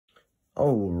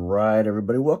All right,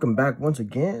 everybody, welcome back once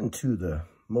again to the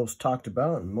most talked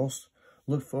about and most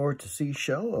looked forward to see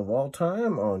show of all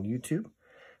time on YouTube.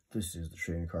 This is the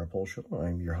Trading Card Pull Show.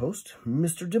 I'm your host,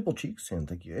 Mr. Dimplecheeks, and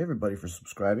thank you everybody for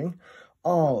subscribing.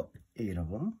 All 8 of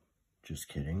them. Just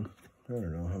kidding. I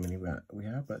don't know how many we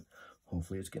have, but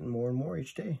hopefully it's getting more and more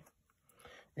each day.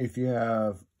 If you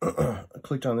have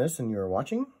clicked on this and you're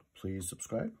watching, please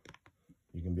subscribe.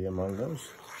 You can be among those.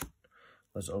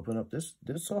 Let's open up this.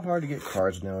 It's so hard to get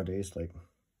cards nowadays, like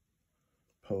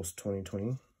post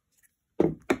 2020.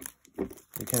 You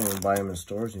can't even buy them in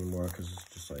stores anymore because it's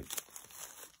just like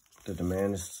the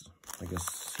demand is, I guess,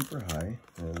 super high,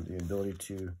 and the ability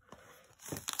to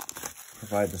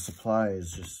provide the supply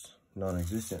is just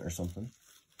non-existent or something.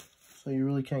 So you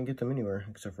really can't get them anywhere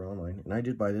except for online. And I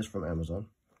did buy this from Amazon.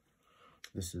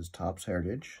 This is Topps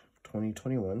Heritage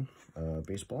 2021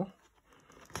 baseball.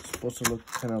 It's supposed to look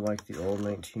kind of like the old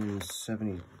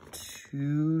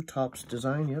 1972 Topps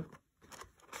design. Yep.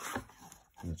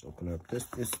 Let's open up this.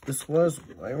 This was,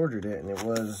 I ordered it and it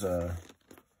was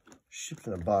shipped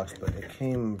in a box, but it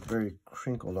came very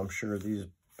crinkled. I'm sure these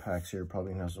packs here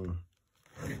probably have some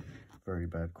very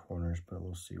bad corners, but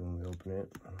we'll see when we open it.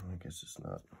 I guess it's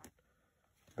not.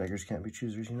 Beggars can't be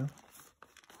choosers, you know.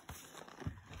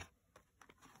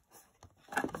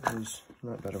 It's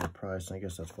not bad of a price, and I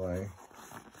guess that's why.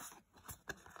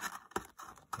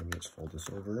 Maybe let's fold this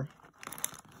over.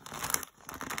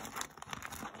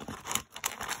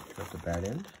 Got the bad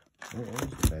end. Where is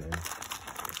the bad end?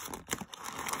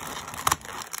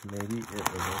 Maybe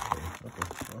it was okay. Okay,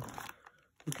 well,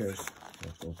 who cares?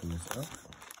 Let's open this up.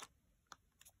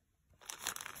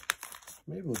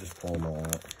 Maybe we'll just pull them all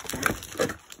out.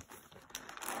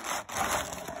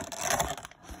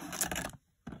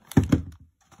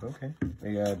 Okay.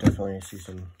 Yeah, definitely see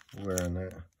some wear on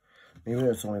that. Maybe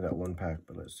it's only that one pack,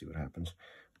 but let's see what happens.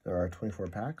 There are 24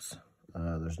 packs.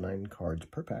 There's 9 cards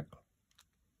per pack.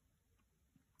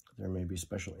 There may be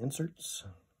special inserts.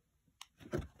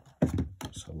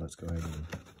 So let's go ahead and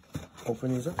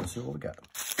open these up and see what we got.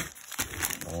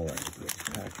 All right,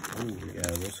 pack. Ooh, yeah,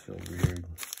 those feel weird.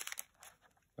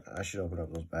 I should open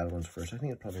up those bad ones first. I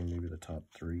think it's probably maybe the top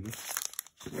 3.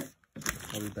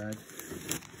 Probably bad.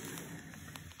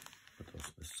 Put those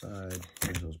to the side.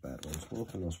 Here's those bad ones. We'll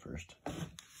open those first.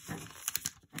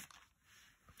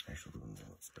 Actually,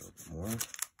 let's go a bit more.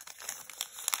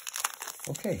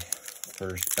 Okay,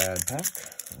 first bad pack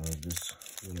of this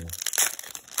little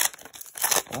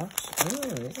box.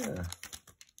 Oh, yeah.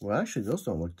 Well, actually, those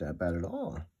don't look that bad at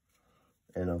all.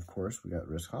 And, of course, we got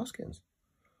Rhys Hoskins.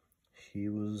 He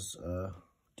was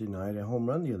denied a home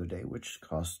run the other day, which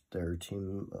cost their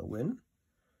team a win.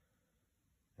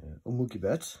 Mookie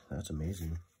Betts, that's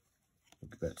amazing.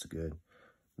 Mookie Betts good.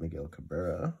 Miguel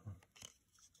Cabrera.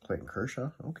 Clayton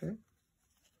Kershaw, okay.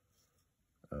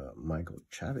 Michael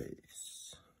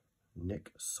Chavez.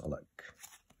 Nick Solak.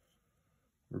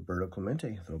 Roberto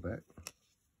Clemente, throwback.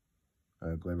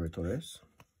 Gleyber Torres.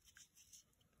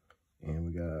 And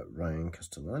we got Ryan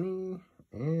Castellani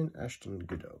and Ashton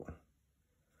Goudeau.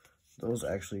 Those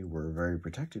actually were very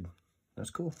protected.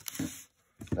 That's cool.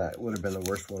 That would have been the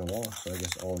worst one of all, so I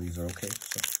guess all of these are okay.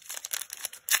 So,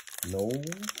 no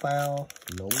foul,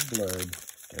 no blood.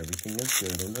 Everything is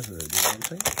good in the hood, you know what I'm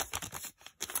saying?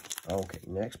 Okay,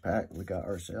 next pack, we got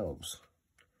ourselves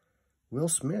Will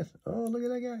Smith. Oh, look at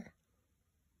that guy.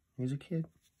 He's a kid.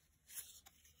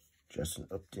 Justin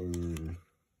Upton.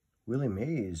 Willie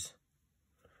Mays.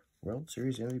 World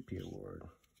Series MVP Award.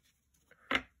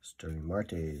 Sterling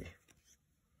Marte.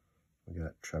 We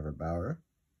got Trevor Bauer,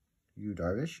 Yu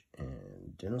Darvish,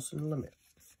 and Dinelson Lamet.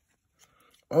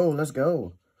 Oh, let's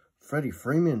go. Freddie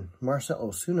Freeman, Marcell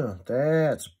Ozuna.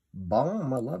 That's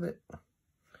bomb. I love it.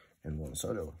 And Juan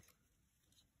Soto.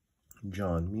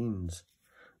 John Means.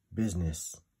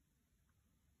 Business.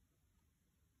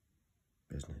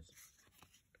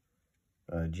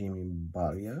 Jimmy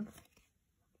Baria.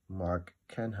 Mark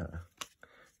Canha.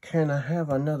 Can I have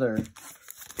another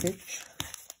pitch?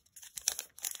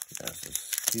 That's a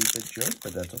stupid joke,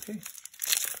 but that's okay.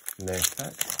 Next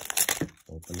pack.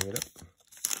 Opening it up.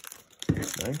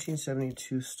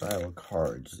 1972 style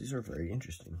cards. These are very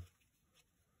interesting.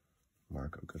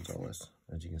 Marco Gonzalez.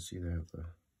 As you can see, they have the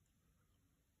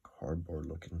cardboard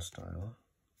looking style.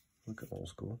 Look at old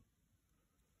school.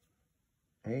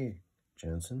 Hey,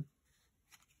 Jansen.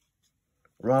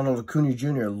 Ronald Acuna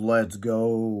Jr. Let's go.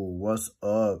 What's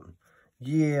up?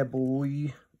 Yeah,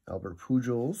 boy. Albert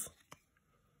Pujols.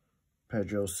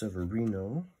 Pedro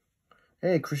Severino.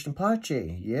 Hey, Christian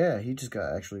Pache. Yeah, he just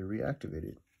got actually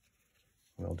reactivated.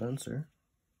 Well done, sir.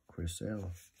 Chris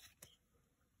Sale.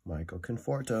 Michael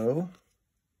Conforto.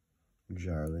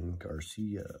 Jarlin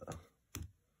Garcia.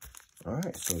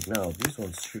 Alright, so now these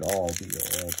ones should all be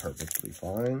perfectly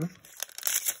fine.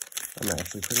 I'm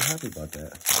actually pretty happy about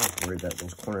that. I was worried that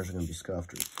those corners are going to be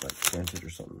scuffed or like dented or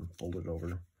something, folded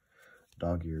over,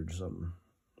 dog-eared or something.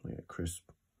 We got Chris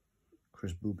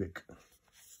Bubik,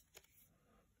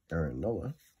 Aaron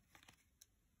Nola,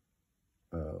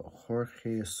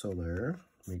 Jorge Soler,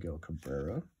 Miguel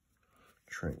Cabrera,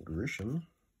 Trent Grisham,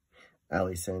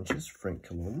 Ali Sanchez, Frank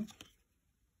Colom,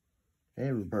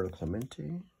 hey, Roberto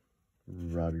Clemente,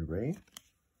 Robbie Ray,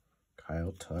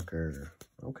 Kyle Tucker.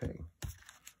 Okay.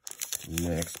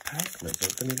 Next pack. Let's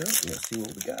open it up. Let's see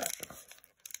what we got.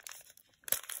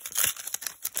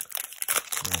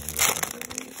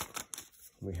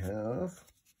 We have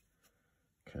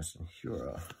Keston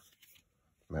Hiura,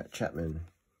 Matt Chapman,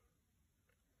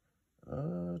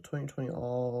 2020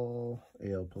 All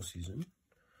AL postseason,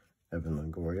 Evan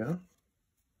Longoria,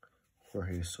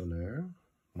 Jorge Soler,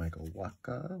 Michael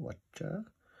Wacha,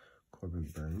 Corbin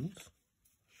Burns,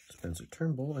 Spencer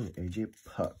Turnbull, and AJ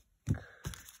Puck.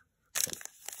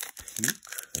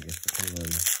 I guess depending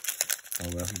on how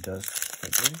well he does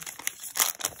that game.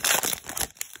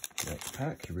 Next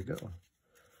pack, here we go.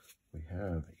 We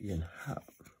have Ian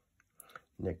Happ,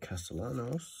 Nick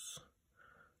Castellanos,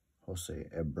 Jose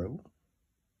Ebro,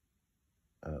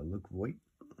 Luke Voigt.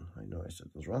 I know I said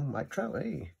those wrong. Mike Trout,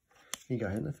 hey, he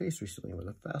got hit in the face recently with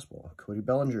a fastball. Cody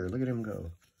Bellinger, look at him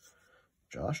go.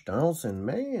 Josh Donaldson,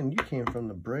 man, you came from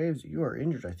the Braves. You are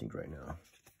injured, I think, right now.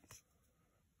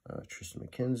 Tristan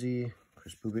McKenzie,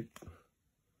 Chris Bubik,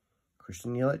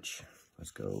 Christian Yelich.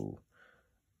 Let's go.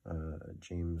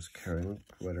 James Karen,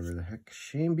 whatever the heck.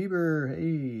 Shane Bieber,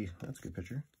 hey, that's a good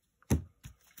picture.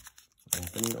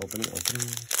 Opening.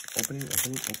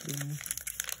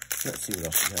 Let's see what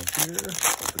else we have here.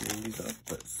 Opening these up.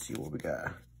 Let's see what we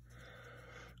got.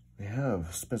 We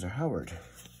have Spencer Howard.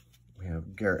 We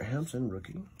have Garrett Hampson,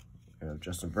 rookie. We have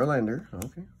Justin Verlander.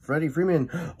 Okay. Freddie Freeman.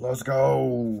 Let's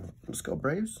go. Let's go,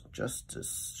 Braves.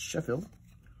 Justice Sheffield.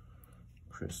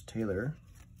 Chris Taylor.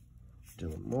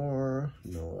 Dylan Moore.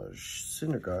 Noah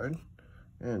Syndergaard.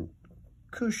 And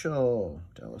Kushel.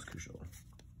 Dallas Kushel.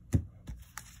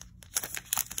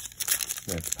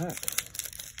 Next pack.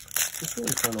 It's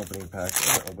really fun opening packs.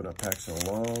 I haven't opened up packs in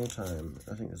a long time.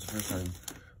 I think it's the first time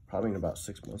probably in about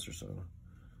 6 months or so.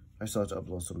 I still have to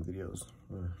upload some videos.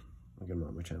 I'll get them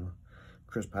on my channel.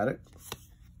 Chris Paddock,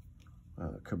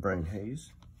 Cabrera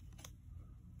Hayes,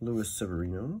 Luis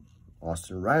Severino,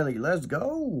 Austin Riley. Let's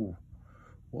go!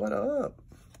 What up?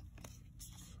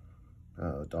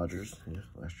 Dodgers, yeah,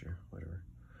 last year, whatever.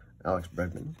 Alex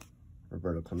Bregman,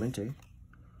 Roberto Clemente,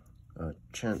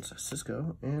 Chance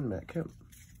Cisco, and Matt Kemp.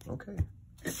 Okay.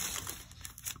 Is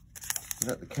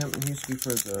that the Kemp? He used to be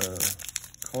for the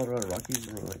Colorado Rockies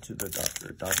and he went to the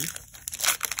Dodgers.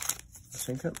 The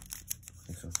same Kemp?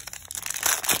 I think so.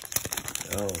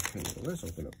 Okay, well, let's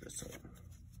open up this side.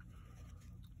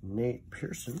 Nate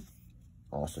Pearson,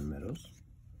 Austin Meadows,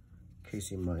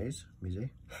 Casey Mize,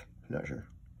 not sure.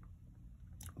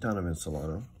 Donovan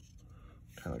Solano,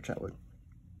 Tyler Chatwood,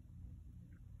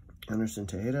 Anderson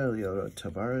Tejeda, Leo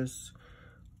Tavares,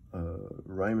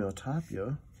 Raimel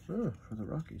Tapia, for the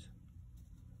Rockies.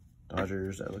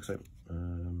 Dodgers, that looks like,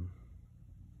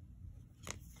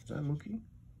 is that Mookie?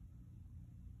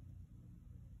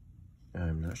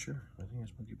 I'm not sure. I think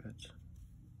it's Mookie Betts.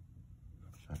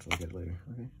 I'll have to look at it later.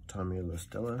 Okay. Tommy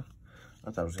LaStella.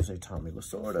 I thought I was going to say Tommy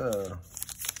Lasorda.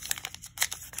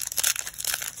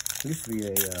 He used to be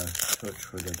a coach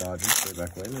for the Dodgers way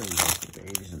back when in the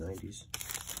 80s and 90s.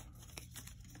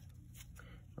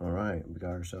 Alright, we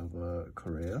got ourselves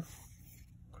Correa,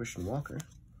 Christian Walker,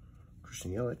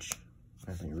 Christian Yelich,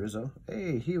 Anthony Rizzo.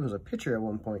 Hey, he was a pitcher at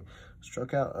one point.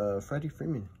 Struck out Freddie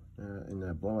Freeman in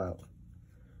that blowout.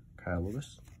 Kyle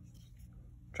Lewis,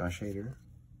 Josh Hader,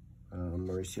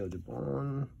 Mauricio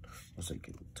Dubon, Jose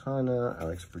Quintana,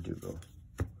 Alex Verdugo.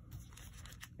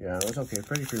 Yeah, it was okay.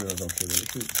 Freddie Freeman was okay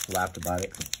with it. He laughed about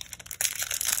it.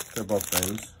 They're both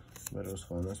friends, but it was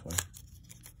fun, that's why.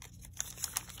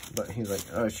 But he's like,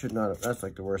 oh, I should not have. That's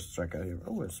like the worst strikeout here.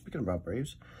 Oh, and speaking about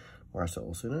Braves, Marcell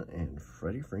Ozuna and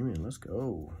Freddie Freeman. Let's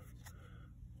go.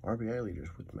 RBI leaders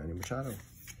with Manny Machado.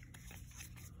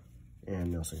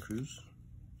 And Nelson Cruz.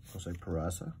 Jose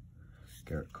Peraza.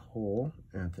 Garrett Cole.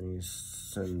 Anthony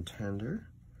Santander.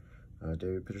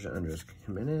 David Peterson, Andres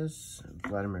Jimenez.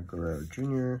 Vladimir Guerrero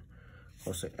Jr.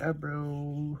 Jose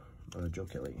Abreu. Joe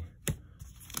Kelly.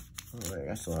 All right,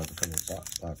 I still have a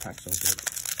couple packs open.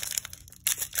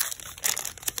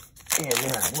 And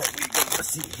now what we're going to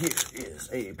see here is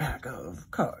a pack of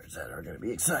cards that are going to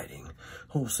be exciting.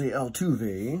 Jose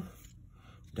Altuve,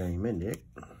 Danny Mendick,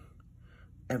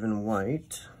 Evan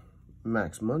White,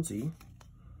 Max Muncy,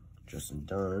 Justin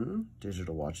Dunn,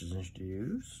 Digital Watches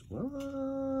Introduced.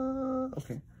 Well,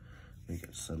 okay. We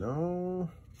got Sano,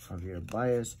 Javier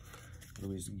Baez,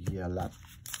 Luis Gelato.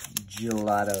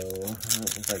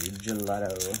 It's like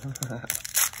gelato.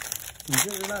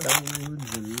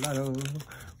 Gelato.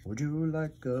 Would you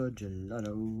like a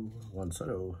gelato? Juan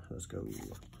Soto. Let's go.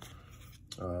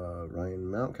 Ryan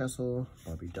Mountcastle,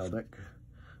 Bobby Dalbec,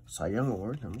 Cy Young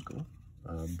Award. That was cool.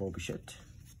 Bo Bichette,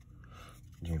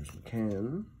 James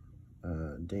McCann,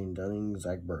 Dane Dunning,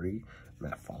 Zach Birdie,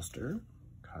 Matt Foster,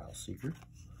 Kyle Seeger,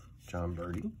 John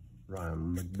Birdie,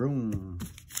 Ryan McBroom.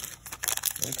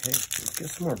 Okay, let's get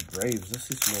some more Braves. Let's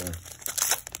see some more.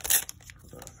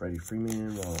 Freddie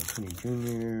Freeman, Ronald Cooney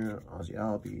Jr., Ozzie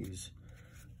Albies.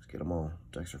 Let's get them all.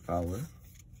 Dexter Fowler,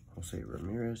 Jose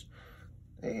Ramirez.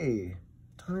 Hey,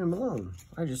 Tommy Malone.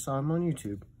 I just saw him on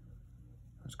YouTube.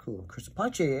 That's cool. Chris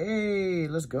Apache. Hey,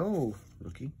 let's go.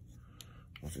 Rookie.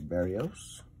 Jose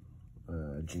Barrios.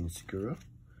 Gene Segura.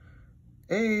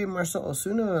 Hey, Marcell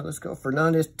Osuna. Let's go.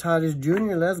 Fernandez Tatis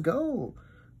Jr. Let's go.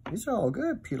 These are all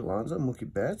good. Pete Alonso.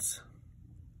 Mookie Betts.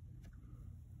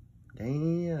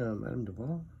 Damn. Adam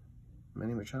Duvall.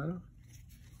 Manny Machado.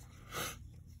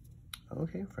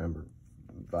 Okay. Framber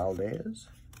Valdez.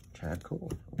 Chad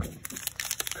Cole. Okay.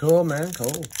 Cool, man.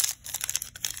 Cool.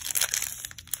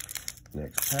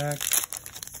 Next pack.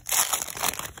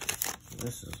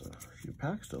 This is a few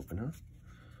packs to open, huh?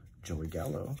 Joey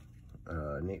Gallo,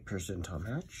 Nate Pearson, Tom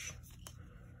Hatch.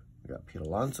 We got Pete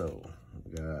Alonso.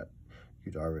 We got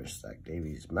Yu Darvish, Zach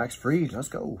Davies, Max Fried. Let's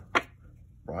go.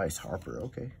 Bryce Harper.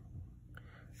 Okay.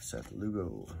 Seth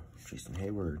Lugo, Jason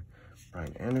Hayward,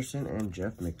 Brian Anderson, and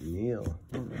Jeff McNeil.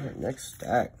 All right, next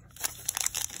stack.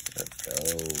 Let's go.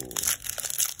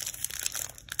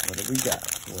 What do we got?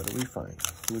 What do we find?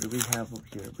 Who do we have up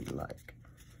here we like?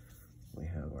 We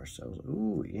have ourselves,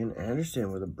 ooh, Ian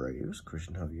Anderson with the Braves,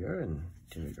 Christian Javier, and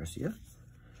Terry Garcia.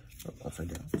 Oh, upside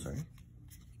down, sorry.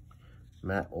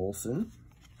 Matt Olson,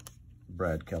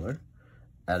 Brad Keller,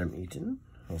 Adam Eaton,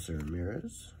 Jose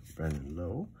Ramirez, Brandon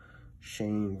Lowe,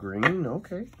 Shane Green,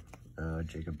 okay.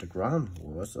 Jacob deGrom,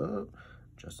 what's up?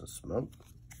 Justin Smoke.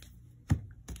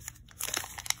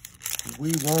 We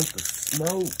want the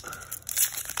smoke.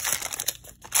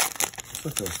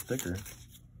 This feels thicker.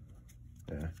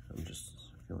 Yeah, I'm just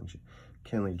feeling shit.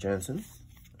 Kenley Jansen.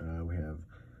 We have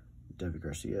David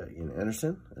Garcia, Ian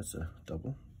Anderson. That's a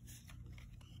double.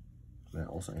 Matt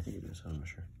Olson, I think it is. I'm not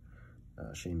sure.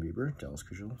 Shane Bieber, Dallas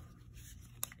Keuchel.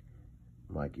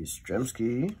 Mikey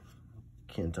Stremski,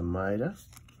 Kenta Maeda.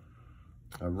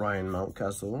 Ryan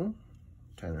Mountcastle,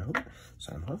 Tanner Hope,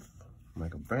 Sam Huff,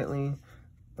 Michael Brantley,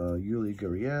 Yuli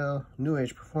Gurriel, New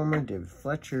Age Performer, David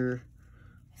Fletcher,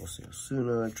 Jose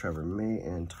Osuna, Trevor May,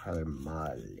 and Tyler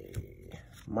Mahle.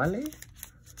 Mahle?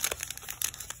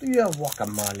 Do you have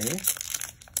guacamole?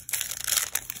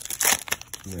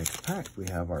 Next pack, we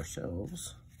have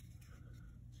ourselves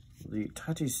the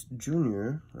Tatis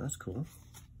Jr. That's cool.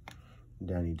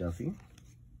 Danny Duffy.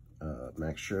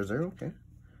 Max Scherzer, okay.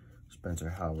 Spencer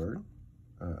Howard.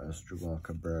 Asdrubal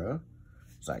Cabrera.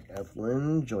 Zach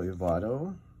Eflin. Joey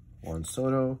Votto. Juan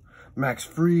Soto. Max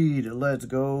Fried. Let's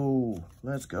go.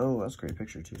 Let's go. That's a great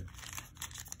picture, too.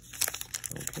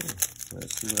 Okay.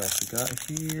 Let's see what else we got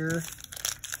here.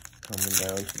 Coming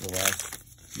down to the last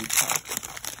few packs.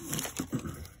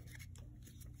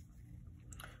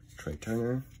 Trey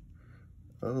Turner.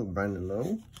 Oh, Brandon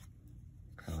Lowe.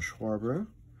 Kyle Schwarber.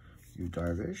 Yu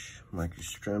Darvish. Mikey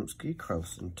Stremski.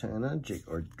 Carlos Santana. Jake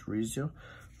Odorizio.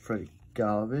 Freddie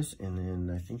Galvis. And then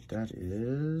I think that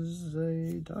is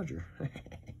a Dodger.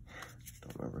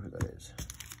 Don't remember who that is.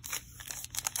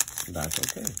 That's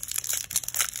okay.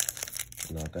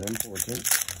 Not that important.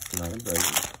 Not a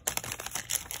Brady.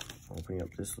 Opening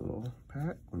up this little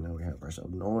pack. And now we have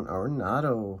ourselves Nolan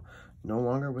Arenado. No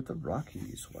longer with the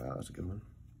Rockies. Wow, that's a good one.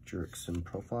 Jurickson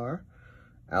Profar.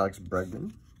 Alex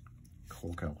Bregman.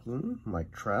 Cole Calhoun.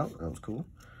 Mike Trout. That was cool.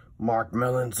 Mark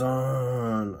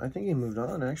Melanson. I think he moved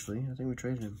on, actually. I think we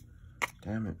traded him.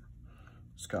 Damn it.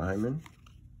 Scott Hyman.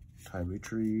 Ty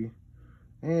Witry.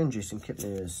 And Jason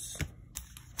Kipnis.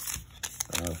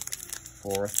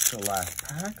 Fourth to last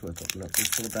pack. Let's open up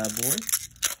this little bad boy.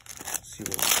 See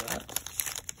what we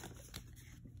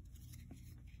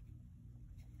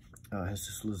got.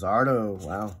 Jesus Luzardo.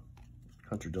 Wow.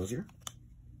 Hunter Dozier.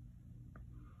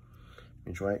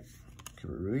 Mitch White.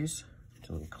 Kibert Ruiz.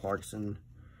 Dylan Clarkson.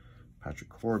 Patrick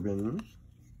Corbin.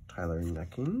 Tyler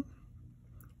Necking.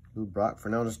 Lou Brock.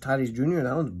 Fernandez Tatis Jr.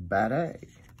 That one's bad A.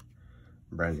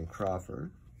 Brandon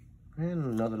Crawford.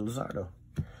 And another Luzardo.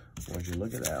 Would you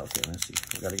look at that? Okay, let's see.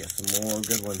 We got to get some more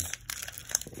good ones.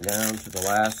 Down to the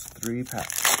last 3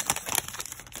 packs.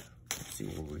 Let's see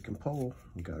what we can pull.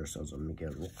 We got ourselves a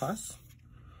Miguel Rojas,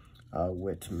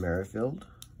 Whit Merrifield,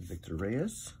 Victor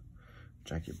Reyes,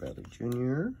 Jackie Bradley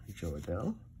Jr., Joe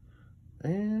Adell,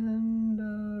 and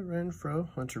Renfroe,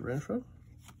 Hunter Renfroe,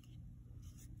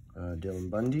 Dylan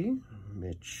Bundy,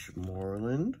 Mitch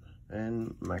Moreland,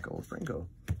 and Michael Franco.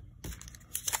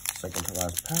 Second to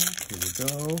last pack, here we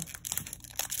go.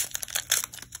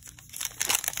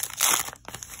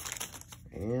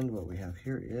 And what we have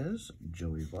here is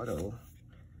Joey Votto,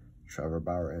 Trevor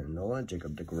Bauer and Nola,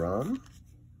 Jacob deGrom,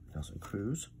 Nelson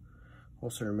Cruz,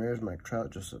 Jose Ramirez, Mike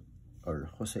Trout,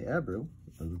 Jose Abreu,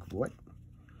 Luke Voigt,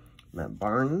 Matt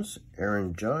Barnes,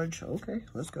 Aaron Judge, okay,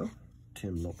 let's go,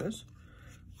 Tim Lopez,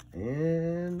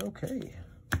 and okay,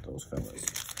 those fellas.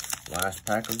 Last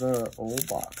pack of the old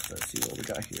box. Let's see what we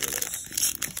got here. Let's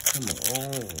see. Come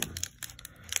on.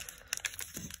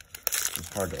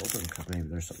 It's hard to open because maybe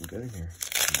there's something good in here.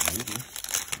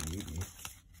 Maybe.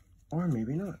 Or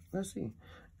maybe not. Let's see.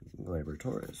 Gleyber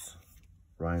Torres,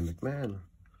 Ryan McMahon,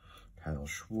 Kyle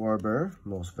Schwarber,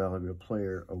 Most Valuable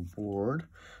Player Award,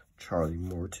 Charlie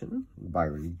Morton,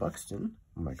 Byron Buxton,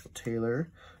 Michael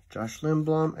Taylor, Josh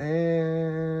Lindblom,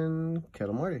 and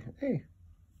Kettle Marty. Hey,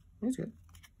 he's good.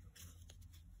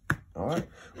 All right.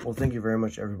 Well, thank you very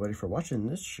much, everybody, for watching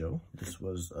this show. This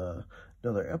was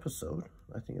another episode.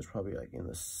 I think it's probably like in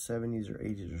the 70s or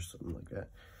 80s or something like that.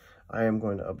 I am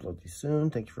going to upload these soon.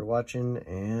 Thank you for watching.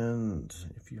 And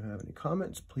if you have any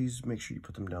comments, please make sure you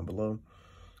put them down below.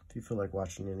 If you feel like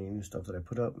watching any new stuff that I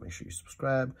put up, make sure you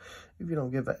subscribe. If you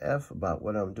don't give a F about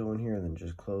what I'm doing here, then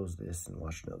just close this and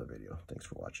watch another video. Thanks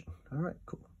for watching. All right,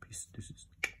 cool. Peace. Deuces.